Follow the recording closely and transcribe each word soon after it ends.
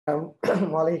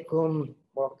Assalamualaikum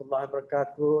warahmatullahi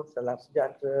wabarakatuh. Salam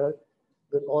sejahtera.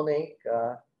 Good morning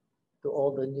to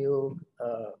all the new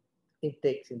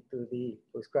intakes into the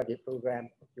postgraduate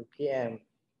program of UKM.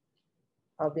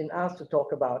 I've been asked to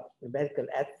talk about medical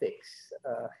ethics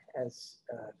as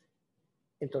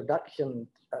introduction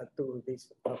to this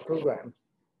program.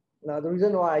 Now, the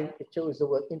reason why I chose the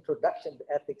word introduction to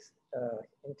ethics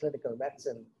in clinical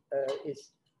medicine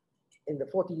is in the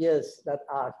 40 years that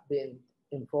I've been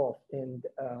involved in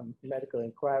medical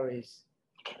inquiries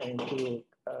and to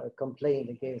complain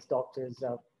against doctors,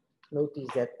 I've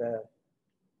noticed that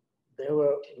there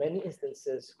were many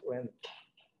instances when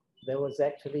there was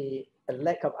actually a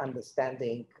lack of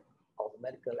understanding of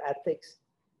medical ethics,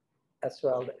 as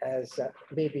well as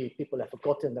maybe people have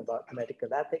forgotten about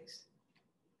medical ethics,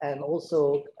 and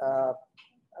also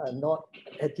not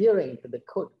adhering to the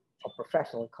code of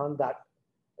professional conduct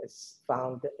is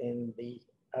found in the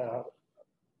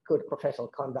Code of Professional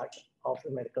Conduct of the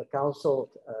Medical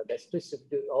Council that's specific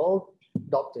to all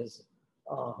doctors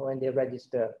when they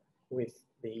register with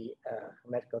the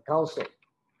Medical Council.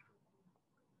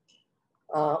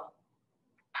 How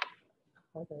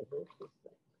do I do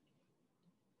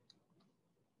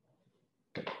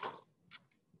this?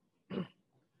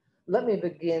 Let me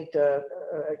begin to,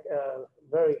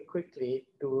 very quickly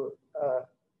to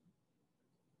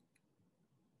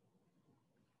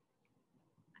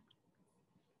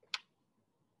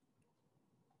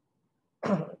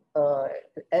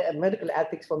medical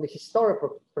ethics from the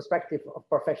historical perspective of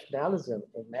professionalism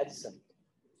in medicine.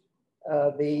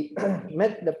 The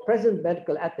present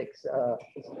medical ethics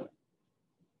is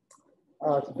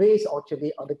based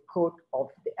actually on the code of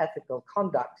the ethical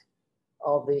conduct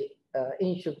of the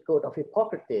ancient code of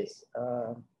Hippocrates.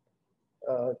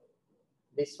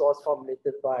 This was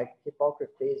formulated by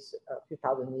Hippocrates a few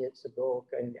thousand years ago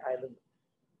in the island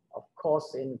of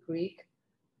Kos in Greek,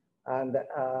 and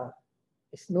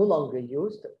it's no longer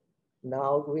used.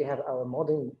 Now we have our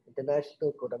modern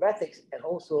international code of ethics, and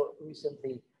also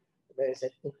recently there is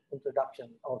an introduction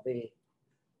of the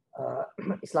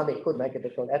Islamic code of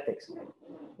medical ethics.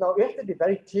 Now we have to be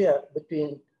very clear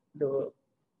between the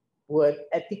word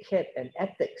etiquette and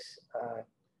ethics.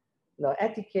 Now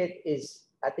etiquette is,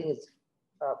 I think it's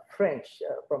French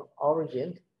from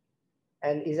origin,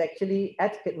 and is actually,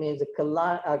 etiquette means a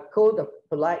code of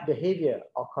polite behavior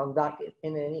or conduct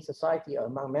in any society or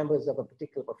among members of a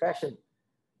particular profession.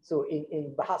 So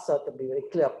in bahasa to be very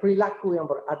clear, perilaku yang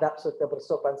beradab serta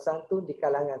bersopan santun di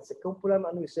kalangan sekumpulan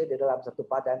manusia di dalam satu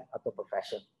badan atau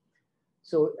profession.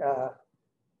 So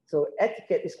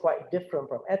etiquette is quite different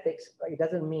from ethics. It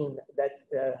doesn't mean that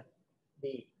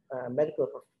the medical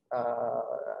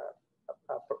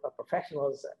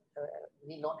professionals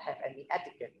need not have any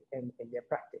etiquette in their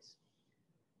practice.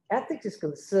 Ethics is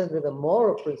concerned with the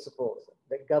moral principles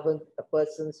that govern a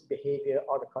person's behavior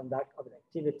or the conduct of an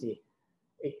activity.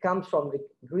 It comes from the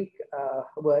Greek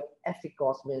word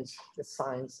ethikos, means the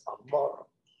science of moral.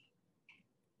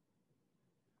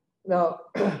 Now,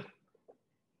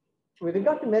 with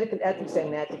regard to medical ethics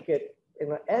and etiquette,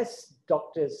 as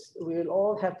doctors, we will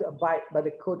all have to abide by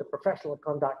the code of professional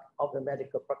conduct of the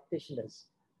medical practitioners.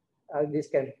 This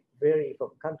can vary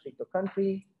from country to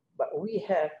country, but we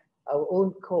have our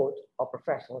own code of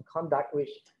professional conduct, which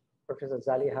Professor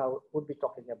Zaliha would be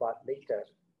talking about later.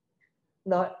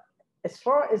 Now, as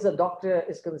far as a doctor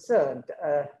is concerned,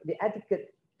 the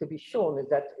etiquette to be shown is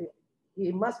that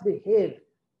he must behave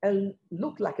and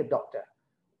look like a doctor.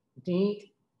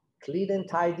 Neat, clean and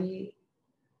tidy,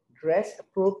 dress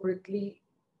appropriately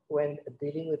when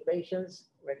dealing with patients,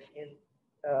 when in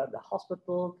the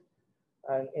hospital,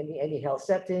 and any health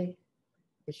setting.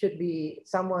 It should be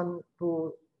someone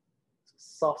who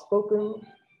soft-spoken,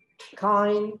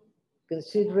 kind,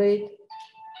 considerate,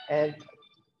 and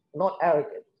not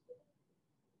arrogant.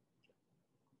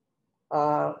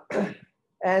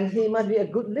 And he must be a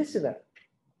good listener.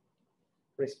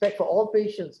 Respect for all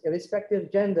patients, irrespective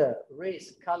of gender,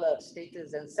 race, color,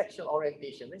 status, and sexual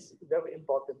orientation. This is very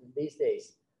important in these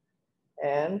days.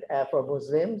 And for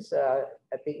Muslims,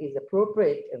 I think it's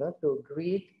appropriate, to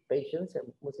greet patients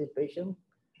and Muslim patients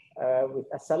with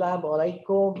Assalamu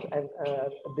alaikum and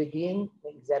begin the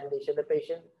examination of the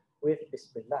patient with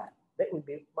Bismillah. That would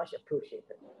be much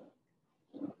appreciated.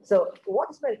 So what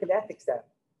is medical ethics then?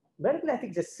 Medical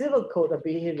ethics is a civil code of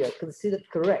behavior considered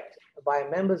correct by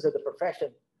members of the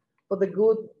profession for the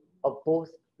good of both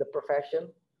the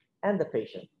profession and the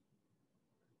patient.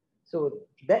 So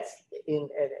that's in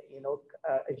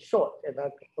short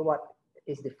what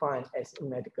is defined as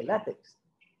medical ethics.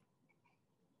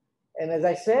 And as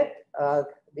I said,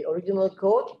 the original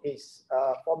code is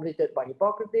formulated by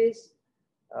Hippocrates,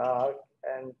 uh,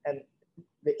 and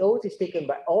the oath is taken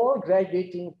by all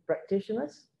graduating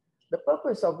practitioners, the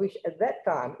purpose of which at that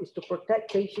time is to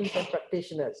protect patients and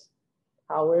practitioners.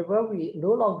 However, we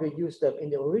no longer use them in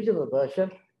the original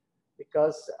version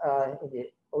because in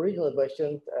the original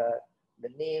version, the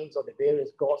names of the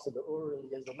various gods of the old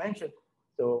religions are mentioned.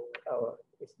 So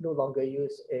it's no longer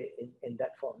used in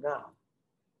that form now.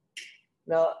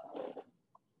 Now,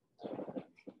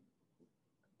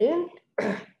 in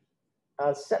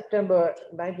September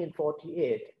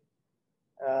 1948,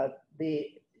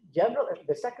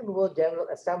 the Second World General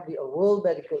Assembly of World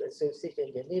Medical Association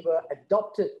in Geneva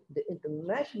adopted the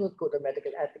International Code of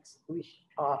Medical Ethics, which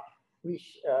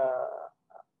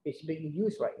is being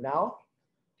used right now,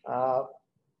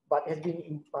 but has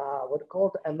been what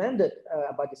called amended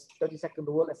by the 32nd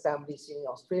World Assemblies in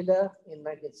Australia in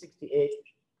 1968,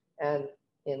 and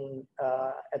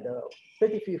at the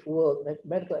 35th World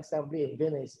Medical Assembly in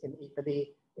Venice in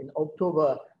Italy in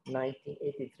October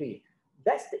 1983.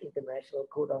 That's the International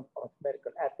Code of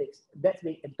Medical Ethics that's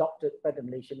being adopted by the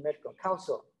Malaysian Medical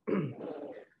Council.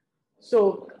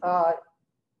 So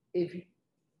if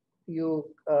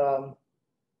you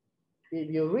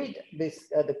read this,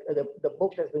 the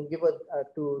book that's been given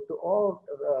to all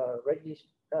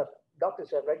doctors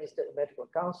who have registered the Medical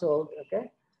Council,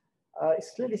 okay,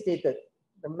 it's clearly stated,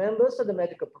 the members of the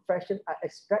medical profession are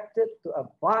expected to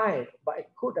abide by a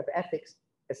code of ethics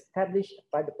established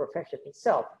by the profession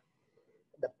itself.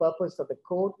 The purpose of the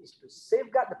code is to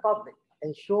safeguard the public,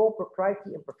 ensure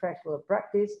propriety in professional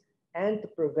practice, and to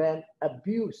prevent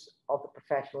abuse of the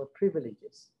professional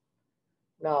privileges.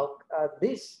 Now,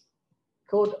 this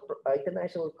code,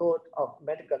 International Code of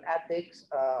Medical Ethics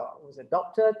was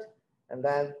adopted, and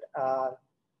then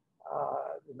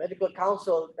the Medical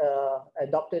Council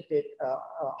adopted it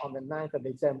on the 9th of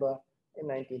December in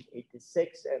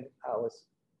 1986, and I was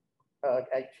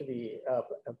actually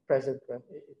present when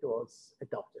it was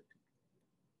adopted.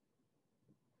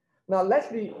 Now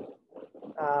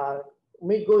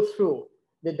we go through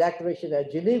the Declaration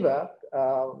at Geneva,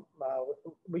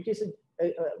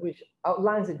 which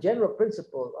outlines the general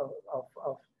principle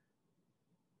of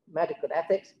medical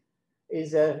ethics.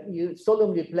 Is you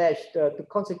solemnly pledge to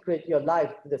consecrate your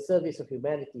life to the service of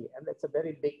humanity, and that's a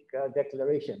very big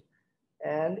declaration.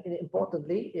 And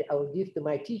importantly, I will give to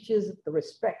my teachers the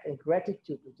respect and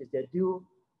gratitude which is their due,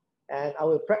 and I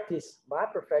will practice my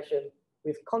profession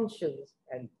with conscience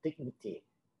and dignity.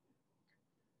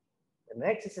 The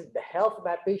next is the health of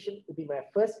my patient will be my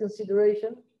first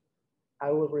consideration.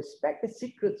 I will respect the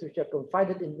secrets which are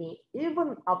confided in me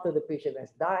even after the patient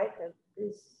has died, and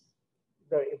this is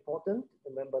very important,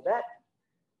 remember that.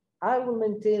 I will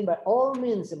maintain by all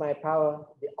means in my power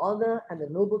the honor and the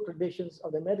noble traditions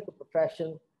of the medical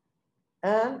profession,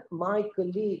 and my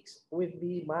colleagues will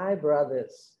be my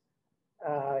brothers,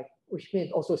 which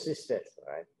means also sisters,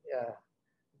 right?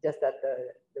 Just that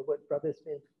the word brothers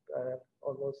means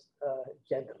almost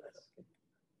genderless.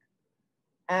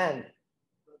 And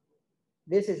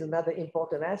this is another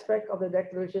important aspect of the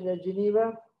Declaration of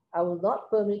Geneva. I will not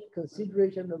permit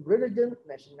consideration of religion,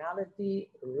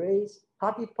 nationality, race,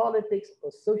 party politics,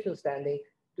 or social standing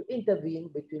to intervene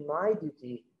between my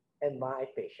duty and my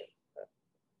patient.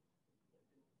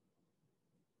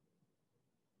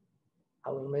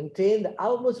 I will maintain the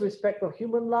utmost respect for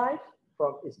human life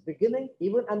from its beginning,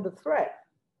 even under threat.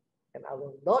 And I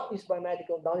will not use my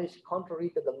medical knowledge contrary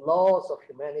to the laws of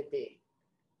humanity.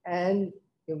 And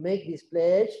you make this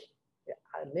pledge,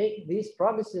 I make these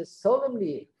promises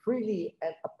solemnly, freely,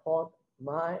 and upon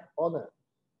my honor.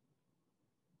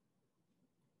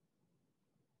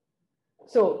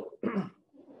 So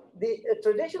the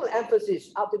traditional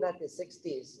emphasis up to the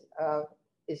 1960s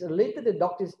is related to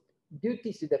doctors'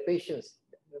 duties to the patients,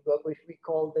 which we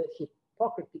call the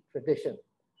Hippocratic tradition.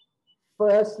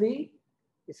 Firstly,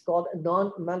 it's called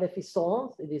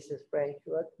non-maleficence. It is a French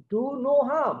word. Do no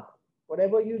harm.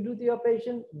 Whatever you do to your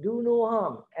patient, do no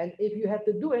harm. And if you have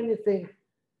to do anything,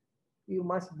 you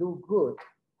must do good,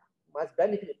 must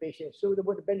benefit the patient. So the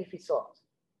word beneficence.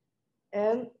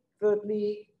 And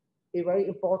thirdly, it's very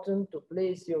important to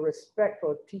place your respect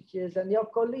for teachers and your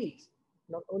colleagues.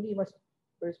 Not only you must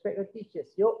respect your teachers,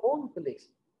 your own colleagues.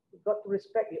 You've got to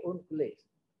respect your own colleagues.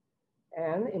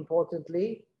 And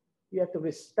importantly, you have to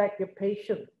respect your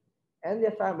patient and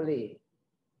their family,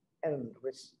 and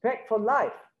respect for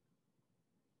life.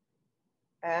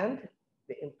 And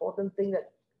the important thing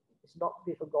that is not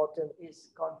to be forgotten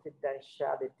is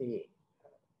confidentiality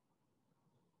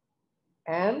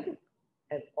and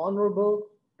an honorable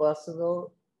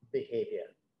personal behavior.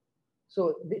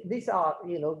 So these are,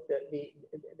 you know,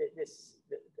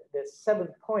 the 7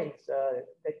 points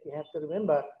that you have to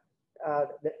remember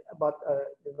about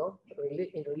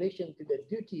in relation to the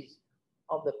duties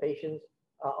of the patients,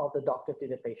 of the doctor to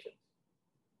the patients.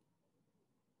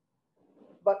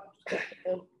 But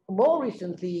more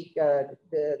recently,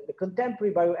 the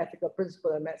contemporary bioethical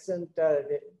principle in medicine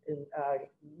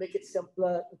make it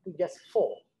simpler to just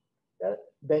 4.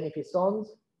 Beneficence,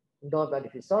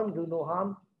 non-beneficence, do no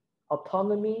harm,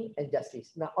 autonomy, and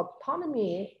justice. Now,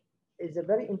 autonomy is a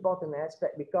very important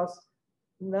aspect because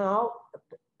now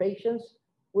patients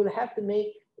will have to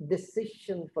make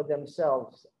decisions for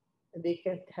themselves, and they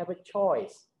can have a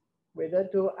choice whether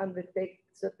to undertake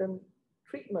certain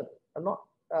treatment or not,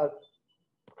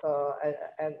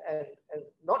 and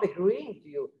not agreeing to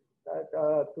you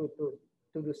to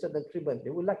do certain treatment. They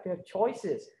would like to have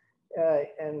choices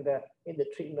in the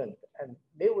treatment, and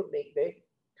they would make their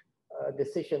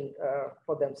decision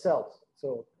for themselves.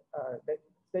 So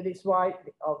that is why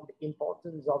of the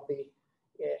importance of the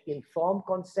informed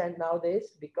consent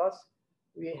nowadays, because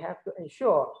we have to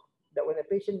ensure that when a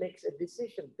patient makes a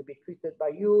decision to be treated by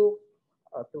you,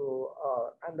 to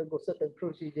undergo certain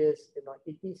procedures,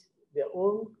 it is their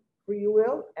own free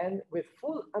will and with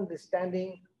full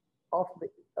understanding of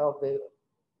the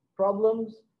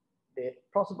problems, the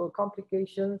possible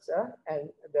complications, and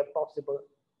the possible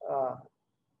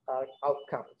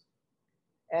outcomes.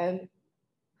 And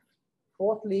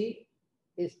fourthly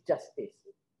is justice.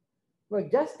 Well,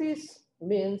 justice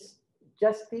means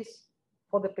justice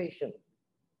for the patient.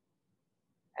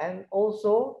 And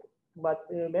also, but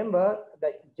remember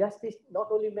that justice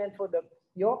not only meant for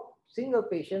your single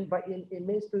patient, but it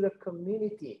means to the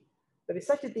community. There is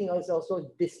such a thing as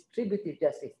also distributive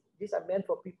justice. These are meant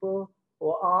for people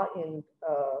who are in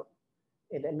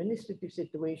an administrative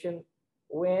situation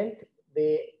when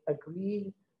they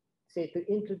agree, say, to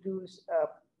introduce a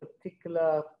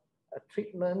particular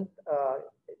treatment.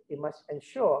 It must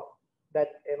ensure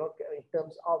that, in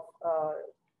terms of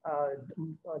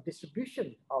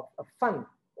distribution of a fund,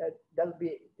 there will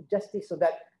be justice so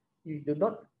that you do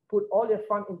not put all your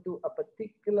fund into a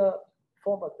particular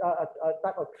form of a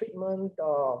type of treatment,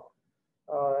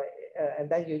 and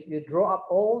then you draw up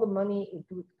all the money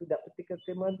into that particular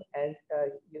treatment, and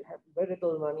you have very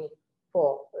little money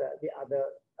for the other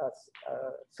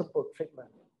simple treatment.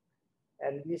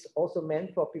 And this also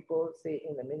meant for people, say,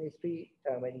 in the ministry,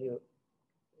 when you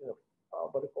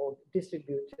what we call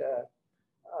distribute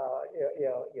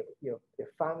your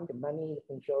fund, the money,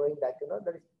 ensuring that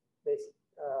there's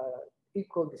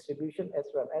equal distribution as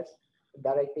well as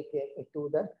directing it into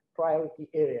the priority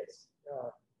areas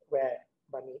where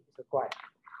money is required.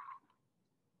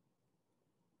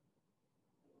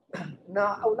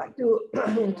 Now, I would like to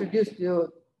introduce to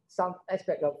you some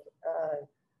aspect of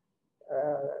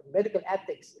medical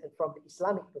ethics from the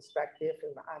Islamic perspective.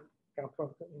 And I'm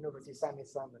from University of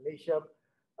Islam Malaysia.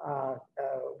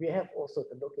 We have also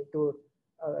to look into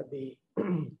the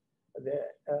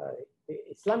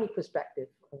Islamic perspective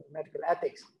on medical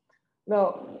ethics.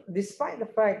 Now, despite the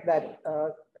fact that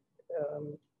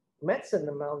medicine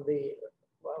among the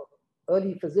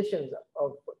early physicians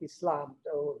of Islam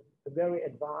are very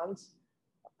advanced,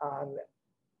 and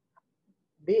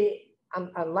they,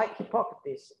 unlike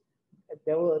Hippocrates,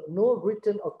 there were no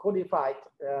written or codified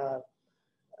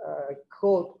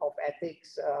code of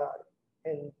ethics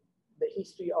in the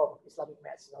history of Islamic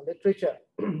medicine or literature.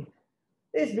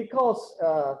 It's because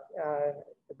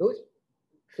those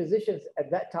physicians at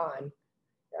that time,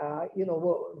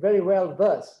 were very well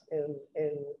versed in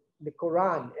the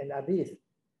Quran and Hadith.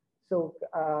 So,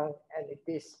 and it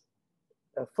is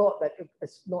thought that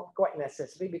it's not quite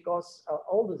necessary because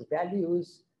all those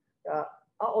values are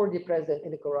already present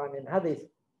in the Quran and Hadith.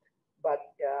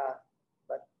 But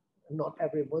not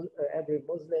every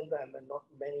Muslim and not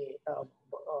many,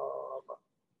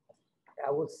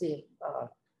 I would say,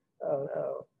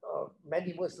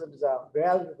 many Muslims are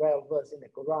well versed in the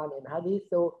Quran and Hadith.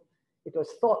 So it was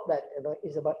thought that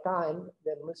it's about time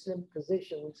that Muslim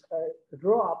physicians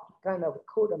draw up kind of a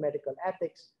code of medical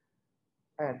ethics,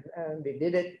 and they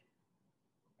did it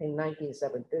in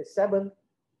 1977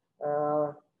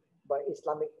 by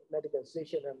Islamic Medical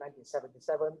Association in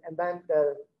 1977, and then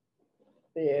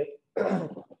they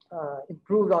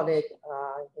improved on it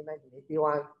in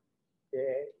 1981.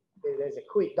 There's a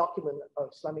quick document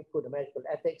of Islamic Code of Medical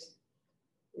Ethics,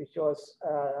 which was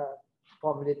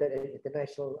formulated in the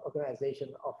International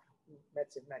Organization of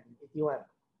Medicine in 1981.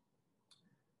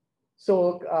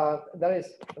 So there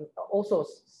is also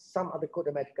some other code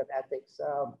of medical ethics,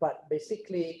 but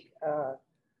basically the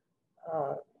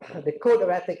code of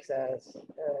ethics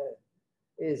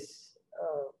is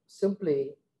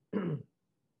simply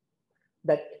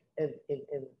that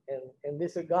in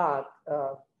this regard,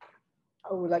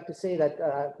 I would like to say that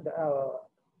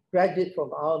graduate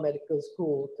from our medical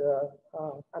school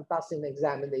and passing the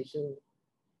examination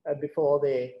before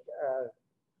they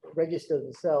register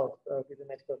themselves with the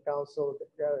medical council.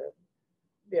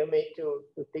 They are made to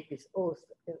take this oath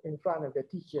in front of the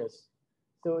teachers.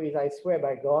 So is I swear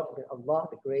by God, with Allah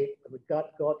the Great, regard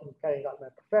God in carrying out my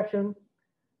profession,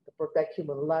 to protect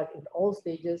human life in all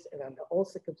stages and under all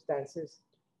circumstances,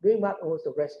 doing my oath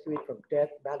to rescue it from death,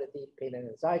 malady, pain, and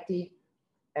anxiety,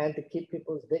 and to keep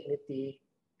people's dignity,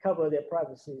 cover their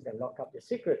privacies, and lock up their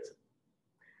secrets.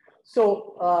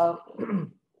 So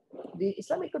the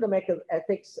Islamic Code of Medical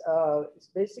Ethics is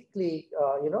basically,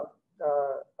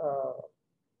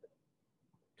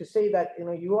 to say that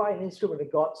you are an instrument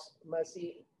of God's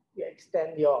mercy. You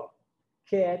extend your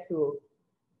care to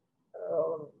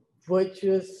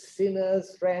virtuous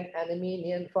sinners, friend, enemy,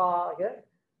 near and far,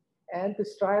 and to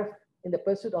strive in the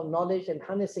pursuit of knowledge and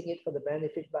harnessing it for the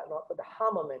benefit, but not for the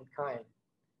harm of mankind.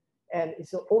 And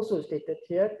it's also stated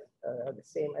here, the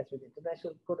same as with the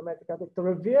International Code of Medical Ethics, to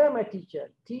revere my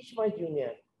teacher, teach my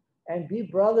junior, and be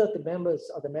brother to members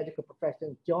of the medical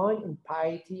profession, join in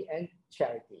piety and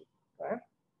charity. Right?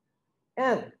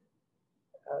 And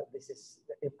this is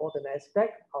the important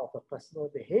aspect of the personal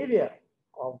behavior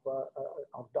of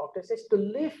doctors, is to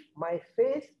live my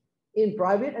faith in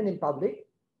private and in public,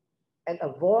 and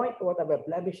avoid whatever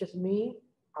blemishes me,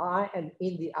 I and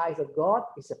in the eyes of God,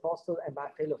 his apostle and my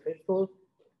fellow faithful,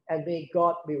 and may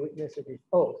God be witness of his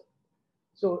oath.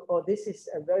 So this is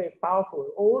a very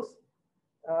powerful oath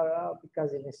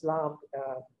because in Islam,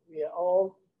 we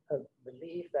all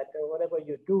believe that whatever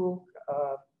you do,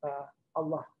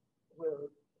 Allah will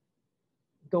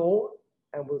know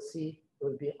and will see,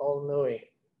 will be all-knowing.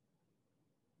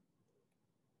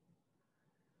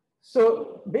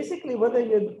 So basically, whether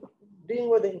you're dealing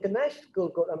with the International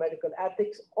Code of Medical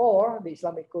Ethics or the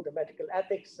Islamic Code of Medical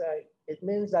Ethics, it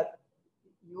means that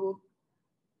you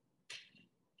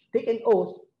take an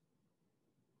oath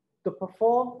to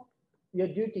perform your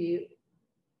duty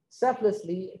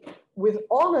selflessly with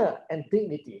honor and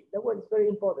dignity. That word is very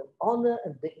important, honor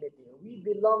and dignity. We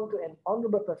belong to an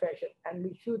honorable profession and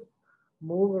we should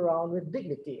move around with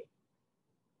dignity.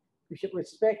 We should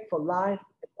respect for life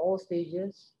at all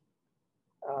stages,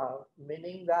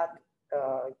 meaning that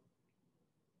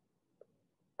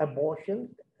abortion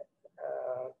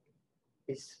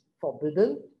is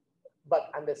forbidden,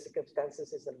 but under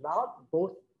circumstances is allowed,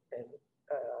 both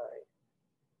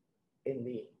in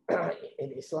the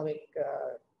Islamic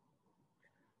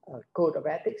Code of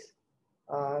Ethics.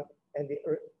 And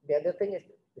the other thing is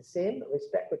the same,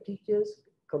 respect for teachers,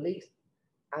 colleagues,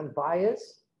 and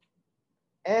buyers,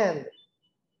 and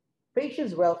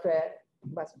patients' welfare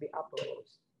must be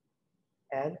uppermost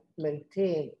and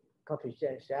maintain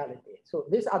confidentiality. So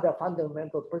these are the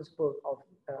fundamental principles of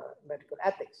medical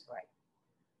ethics, right?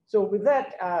 So with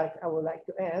that, I would like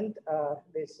to end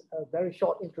this very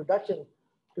short introduction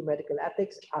to medical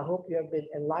ethics. I hope you have been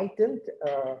enlightened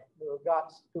with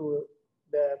regards to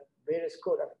the various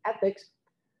code of ethics.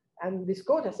 And this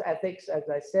code of ethics, as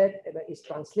I said, is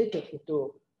translated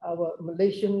into our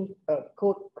Malaysian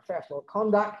Code of Professional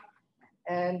Conduct.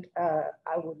 And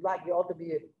I would like you all to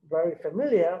be very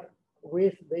familiar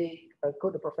with the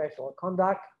Code of Professional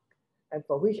Conduct, and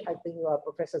for which I think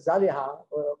Professor Zaliha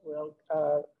will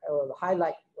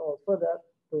highlight further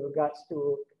with regards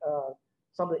to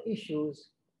some of the issues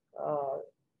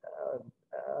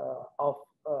of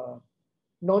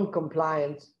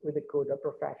non-compliance with the Code of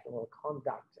Professional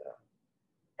Conduct.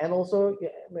 And also,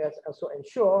 we must also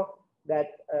ensure that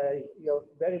you're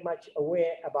very much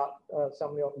aware about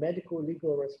some of your medical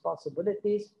legal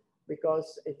responsibilities,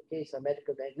 because in case of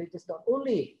medical negligence, not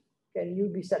only can you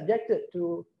be subjected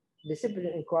to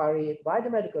disciplinary inquiry by the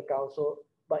medical council,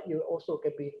 but you also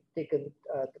can be taken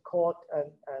to court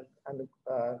and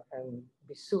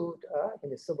be sued in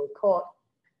the civil court.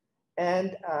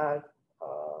 And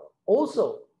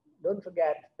also, don't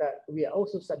forget that we are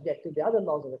also subject to the other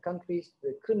laws of the countries,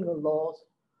 the criminal laws.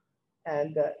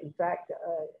 And in fact,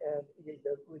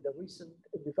 with the recent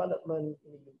development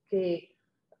in the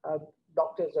UK,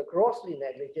 doctors are grossly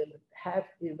negligent, have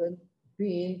even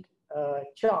been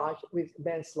charged with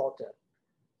manslaughter.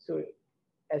 So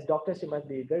as doctors, you must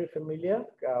be very familiar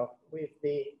with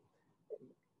the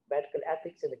medical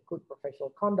ethics and the good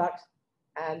professional conduct,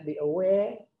 and be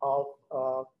aware of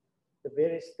the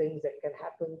various things that can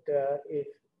happen if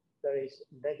there is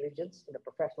negligence in a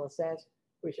professional sense,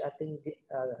 which I think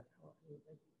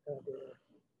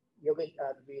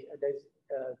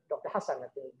Dr. Hassan, I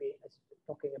think, will be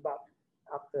talking about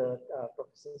after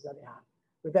Professor Zaliha.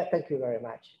 With that, thank you very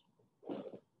much.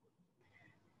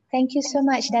 Thank you so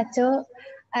much, Dato.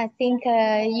 I think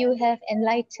you have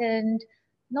enlightened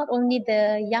not only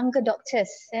the younger doctors,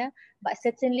 but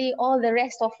certainly all the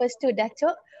rest of us too,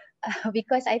 Dato,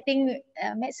 because I think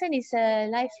medicine is a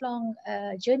lifelong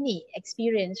journey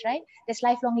experience, right? There's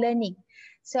lifelong learning.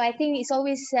 So I think it's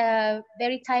always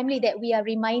very timely that we are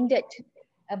reminded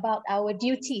about our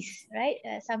duties, right?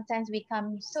 Sometimes we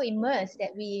become so immersed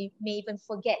that we may even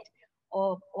forget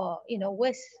or you know,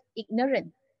 worse,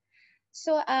 ignorant.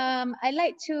 So I'd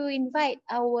like to invite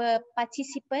our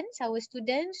participants, our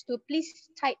students, to please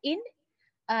type in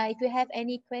if you have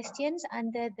any questions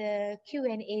under the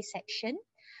Q&A section.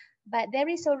 But there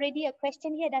is already a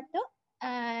question here,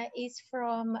 Dato. It's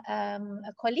from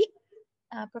a colleague,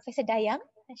 Professor Dayang.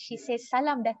 She says,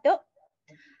 Salam, Dato.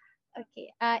 Okay.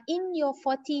 In your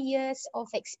 40 years of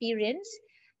experience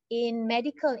in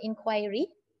medical inquiry,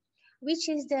 which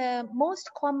is the most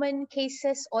common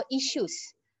cases or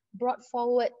issues brought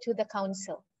forward to the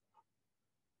council?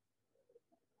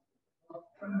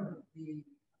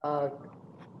 The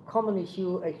common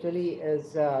issue actually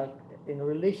is in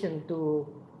relation to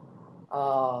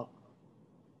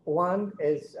one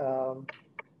is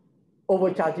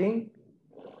overcharging.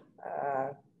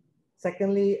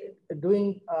 Secondly,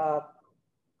 doing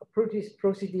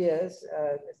procedures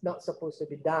it's not supposed to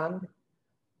be done.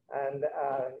 And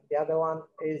the other one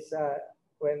is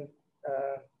when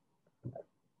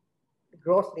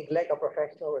gross neglect of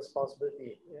professional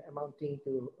responsibility amounting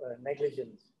to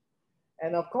negligence.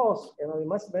 And of course, you know, we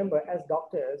must remember as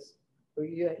doctors,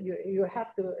 you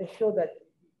have to ensure that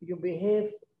you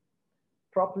behave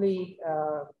properly,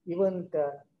 even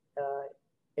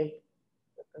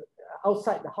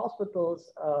outside the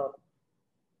hospitals.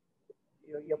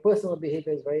 Your personal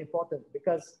behavior is very important,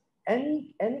 because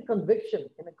any conviction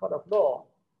in a court of law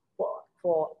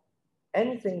for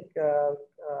anything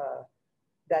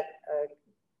that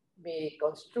may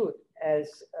construed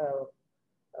as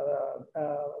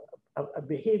a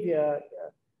behavior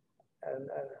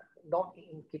not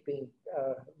in keeping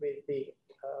with the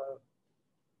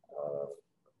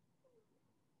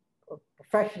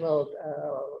professional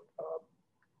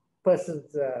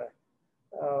person's,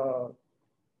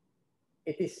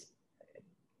 it is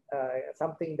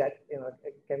something that, you know,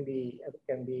 can be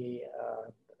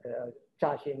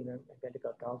charged in the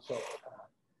medical council.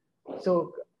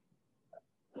 So,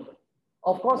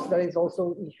 of course, there is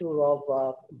also issue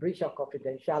of breach of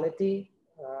confidentiality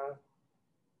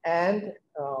and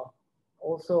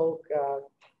also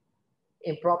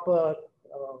improper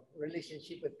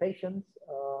relationship with patients.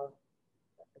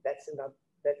 That's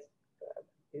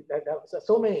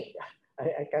so many.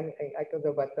 I can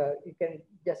go, but you can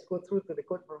just go through to the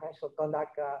code professional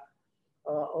conduct.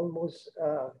 Almost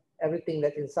everything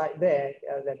that's inside there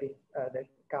that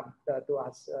come to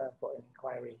us for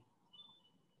inquiry.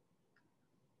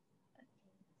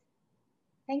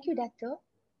 Thank you, Dato.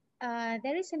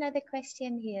 There is another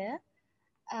question here.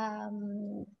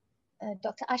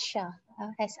 Dr. Asha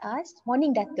has asked,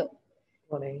 morning, Dato.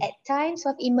 Morning. At times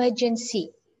of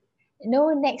emergency,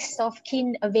 no next of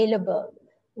kin available,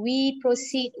 we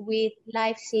proceed with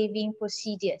life-saving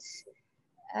procedures.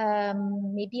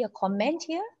 Maybe a comment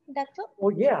here, Dato? Oh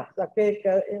yeah, okay.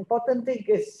 Important thing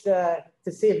is to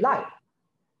save life.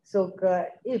 So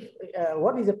if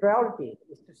what is the priority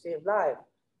is to save life,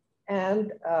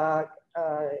 and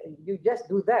you just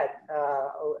do that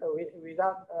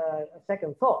without a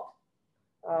second thought.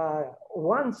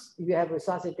 Once you have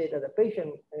resuscitated the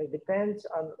patient, it depends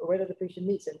on whether the patient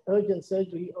needs an urgent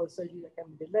surgery or surgery that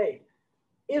can be delayed.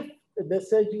 If the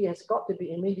surgery has got to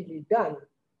be immediately done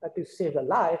to save a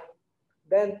life,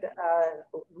 then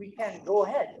we can go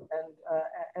ahead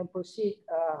and proceed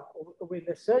with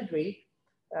the surgery,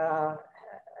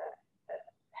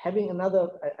 having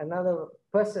another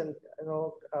person, you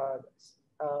know,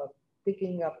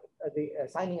 picking up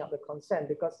signing up the consent,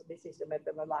 because this is a matter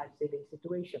of a life-saving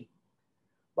situation.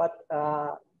 But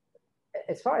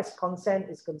as far as consent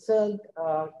is concerned,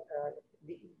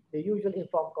 the usual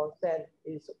informed consent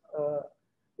is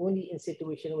only in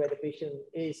situation where the patient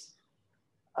is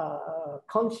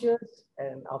conscious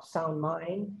and of sound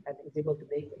mind and is able to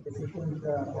make decisions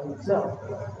for himself.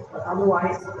 But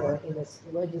otherwise, in an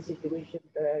emergency situation,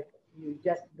 you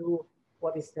just do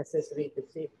what is necessary to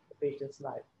save the patient's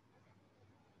life.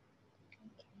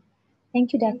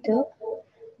 Thank you, Dato.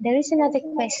 There is another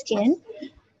question.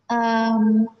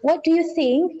 What do you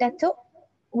think, Dato,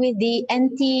 with the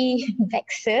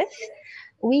anti-vaxxers,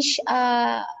 which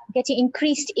are getting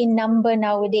increased in number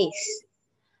nowadays?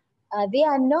 They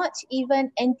are not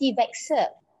even anti-vaxxer,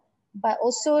 but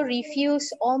also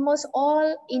refuse almost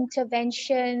all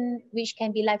intervention which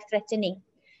can be life-threatening.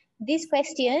 This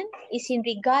question is in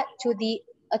regard to the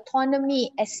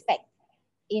autonomy aspect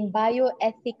in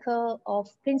bioethical of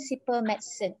principal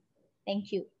medicine.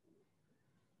 Thank you.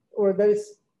 Or there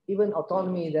is even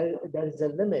autonomy, there is a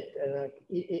limit.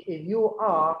 If you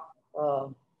are,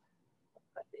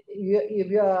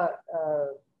 if you are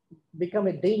become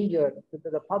a danger to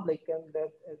the public, and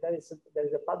there is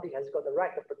a public has got the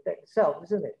right to protect itself,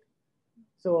 isn't it?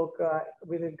 So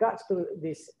with regards to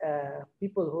these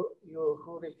people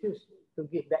who refuse to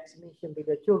give vaccination to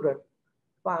their children,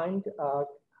 find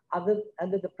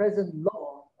under the present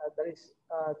law, there is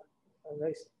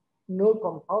no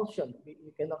compulsion.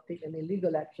 You cannot take any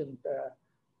legal action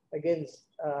against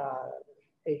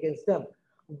them.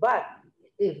 But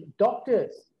if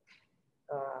doctors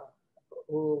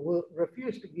who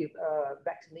refuse to give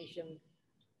vaccination,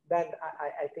 then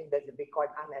I think that would be quite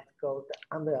unethical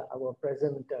under our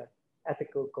present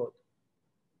ethical code,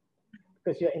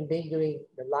 because you're endangering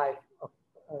the life of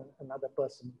another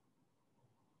person.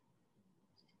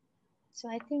 So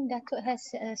I think Dato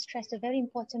has stressed a very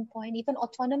important point. Even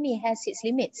autonomy has its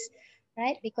limits,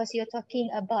 right? Because you're talking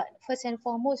about, first and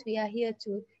foremost, we are here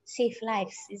to save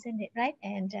lives, isn't it, right?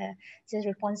 And it's a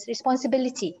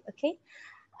responsibility, okay?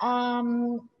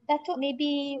 Dato,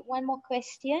 maybe one more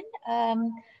question.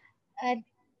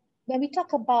 When we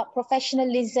talk about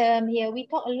professionalism here, we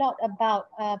talk a lot about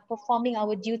performing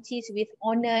our duties with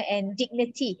honor and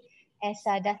dignity, as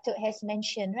Dato has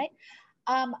mentioned, right?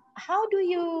 How do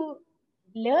you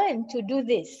learn to do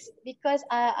this? Because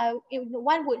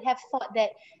one would have thought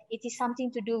that it is something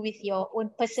to do with your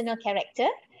own personal character,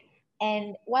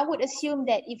 and one would assume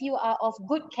that if you are of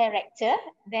good character,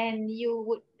 then you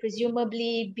would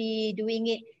presumably be doing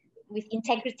it with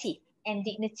integrity and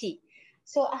dignity.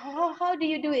 So how do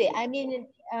you do it? I mean,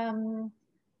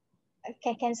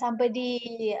 can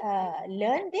somebody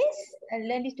learn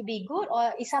this to be good,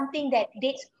 or is something that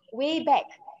dates way back,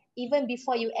 even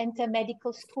before you enter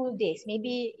medical school days,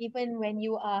 maybe even when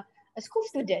you are a school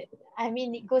student? I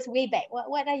mean, it goes way back.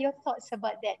 What are your thoughts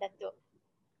about that, Dato?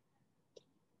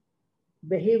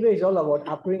 Behavior is all about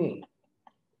upbringing.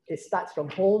 It starts from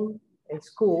home and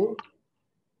school.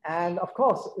 And of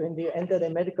course, when you enter the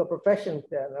medical profession,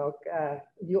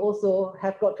 you also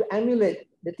have got to emulate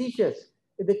the teachers.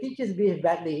 If the teachers behave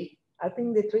badly, I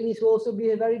think the trainees will also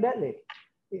behave very badly.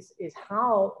 It's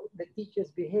how the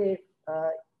teachers behave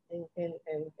in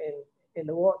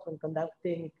the ward when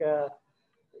conducting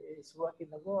his work in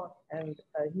the ward. And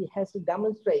he has to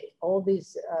demonstrate all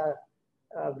these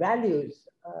values.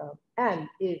 And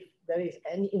if there is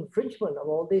any infringement of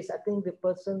all this, I think the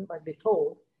person might be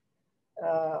told,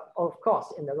 of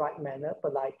course, in the right manner,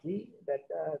 politely, that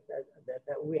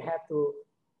we have to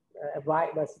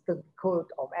abide by certain code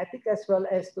of ethics, as well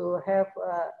as to have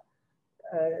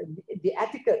the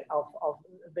etiquette of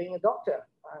being a doctor.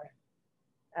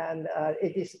 And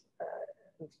it is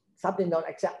something not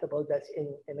acceptable that's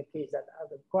in the case that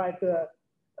quite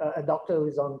a doctor who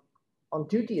is on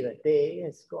duty that day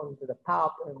has gone to the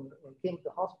pub and came to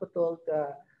the hospital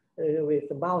with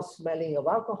the mouth smelling of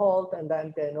alcohol, and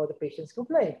then the patients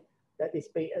complain that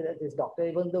this doctor,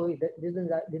 even though he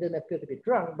didn't appear to be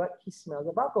drunk, but he smells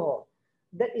of alcohol.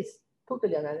 That is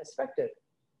totally unexpected.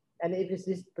 And if it's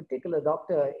this particular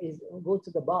doctor goes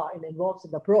to the bar and involves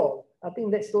in the brawl, I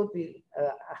think that's totally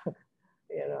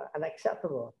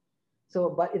unacceptable. So,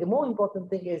 but the more important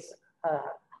thing is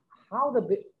how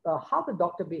the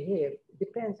doctor behaves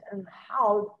depends on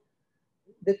how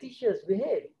the teachers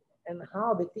behave, and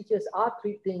how the teachers are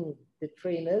treating the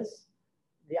trainers,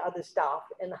 the other staff,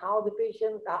 and how the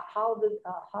patient, how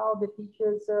the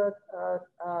teachers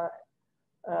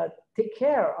take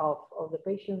care of the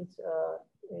patients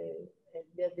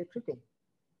they're treating.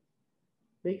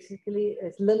 Basically,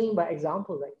 it's learning by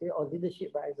example, actually, or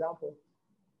leadership by example.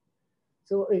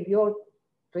 So if your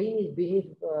trainees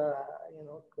behave,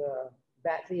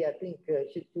 badly, I think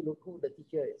should look who the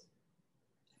teacher is.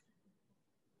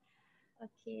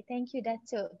 Okay, thank you,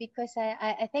 Dato. Because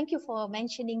I thank you for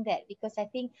mentioning that, because I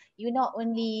think you not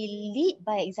only lead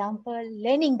by example,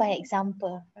 learning by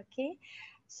example. Okay,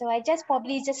 so I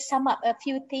probably sum up a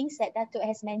few things that Dato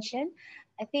has mentioned.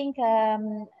 I think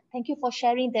thank you for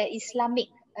sharing the Islamic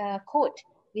code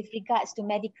with regards to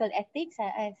medical ethics.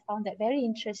 I found that very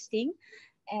interesting.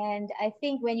 And I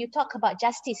think when you talk about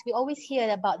justice, we always hear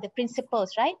about the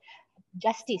principles, right?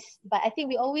 Justice. But I think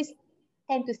we always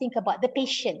tend to think about the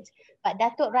patient. But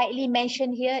Dato rightly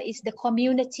mentioned here is the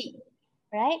community,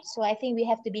 right? So I think we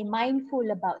have to be mindful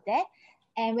about that.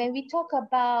 And when we talk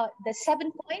about the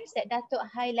 7 points that Dato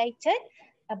highlighted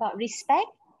about respect,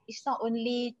 it's not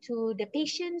only to the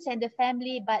patients and the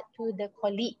family, but to the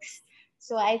colleagues.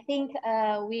 So I think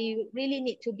we really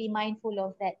need to be mindful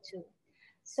of that too.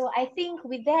 So I think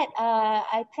with that,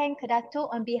 I thank Dato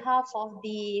on behalf of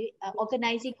the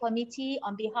organizing committee,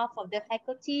 on behalf of the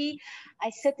faculty.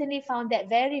 I certainly found that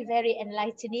very, very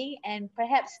enlightening, and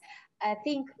perhaps I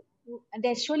think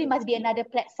there surely must be another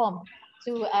platform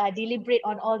to deliberate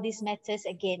on all these matters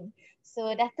again.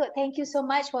 So Dato, thank you so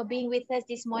much for being with us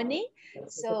this morning.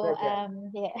 So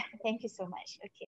yeah, thank you so much. Okay.